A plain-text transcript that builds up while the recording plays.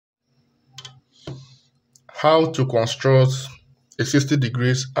how to construct a 60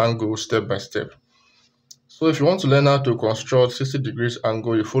 degrees angle step by step. So if you want to learn how to construct 60 degrees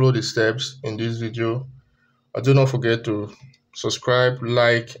angle, you follow the steps in this video. Do not forget to subscribe,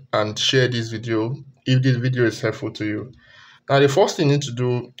 like, and share this video if this video is helpful to you. Now, the first thing you need to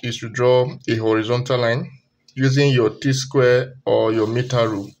do is to draw a horizontal line using your T-square or your meter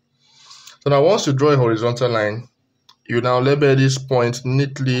rule. So now once you draw a horizontal line, you now label this point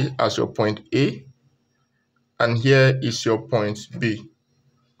neatly as your point A, and here is your point B.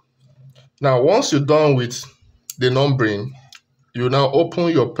 Now once you're done with the numbering, you now open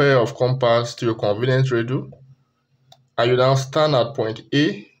your pair of compass to your convenient radius, and you now stand at point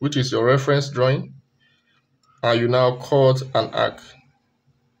A, which is your reference drawing, and you now cut an arc.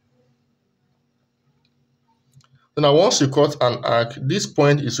 So now once you cut an arc, this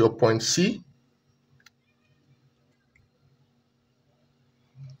point is your point C,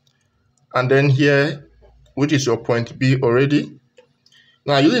 and then here, which is your point B already.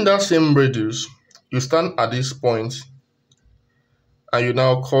 Now using that same radius, you stand at this point and you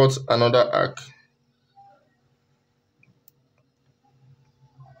now cut another arc.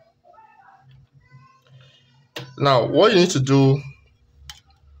 Now what you need to do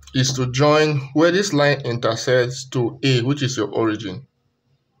is to join where this line intersects to A, which is your origin.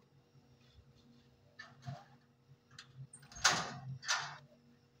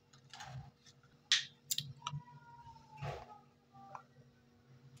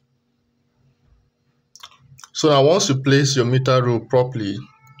 So now once you place your meter rule properly,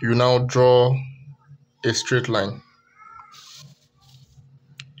 you now draw a straight line.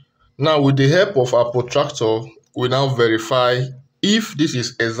 Now with the help of our protractor, we now verify if this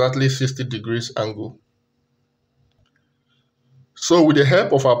is exactly 60 degrees angle. So with the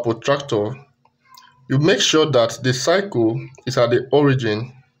help of our protractor, you make sure that the circle is at the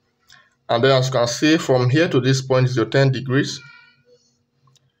origin, and then as you can see, from here to this point is your 10 degrees,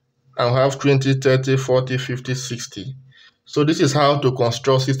 and we have 20, 30, 40, 50, 60. So this is how to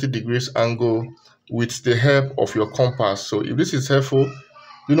construct 60 degrees angle with the help of your compass. So if this is helpful,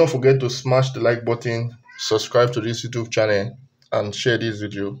 do not forget to smash the like button, subscribe to this YouTube channel, and share this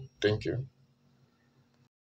video. Thank you.